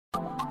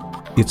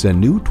It's a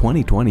new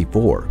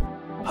 2024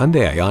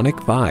 Hyundai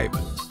IONIQ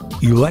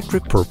 5.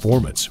 Electric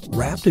performance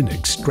wrapped in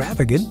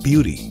extravagant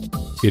beauty.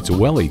 It's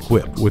well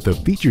equipped with the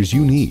features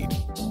you need.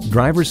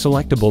 Driver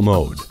selectable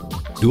mode,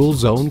 dual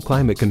zone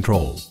climate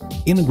control,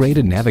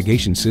 integrated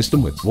navigation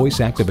system with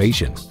voice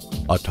activation,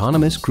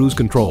 autonomous cruise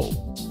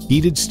control,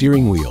 heated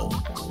steering wheel,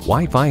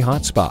 Wi-Fi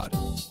hotspot,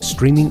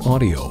 streaming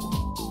audio,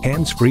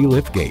 hands-free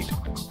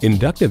liftgate,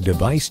 inductive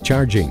device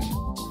charging,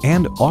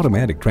 and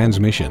automatic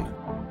transmission.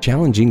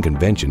 Challenging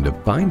convention to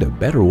find a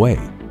better way.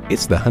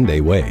 It's the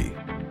Hyundai way.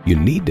 You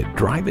need to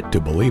drive it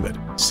to believe it.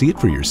 See it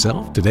for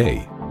yourself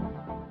today.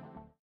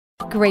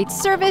 Great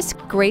service,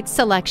 great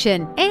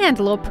selection, and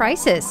low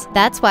prices.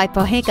 That's why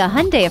Pohanka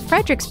Hyundai of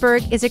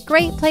Fredericksburg is a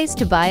great place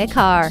to buy a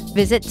car.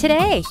 Visit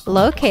today,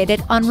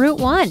 located on Route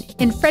 1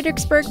 in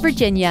Fredericksburg,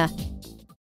 Virginia.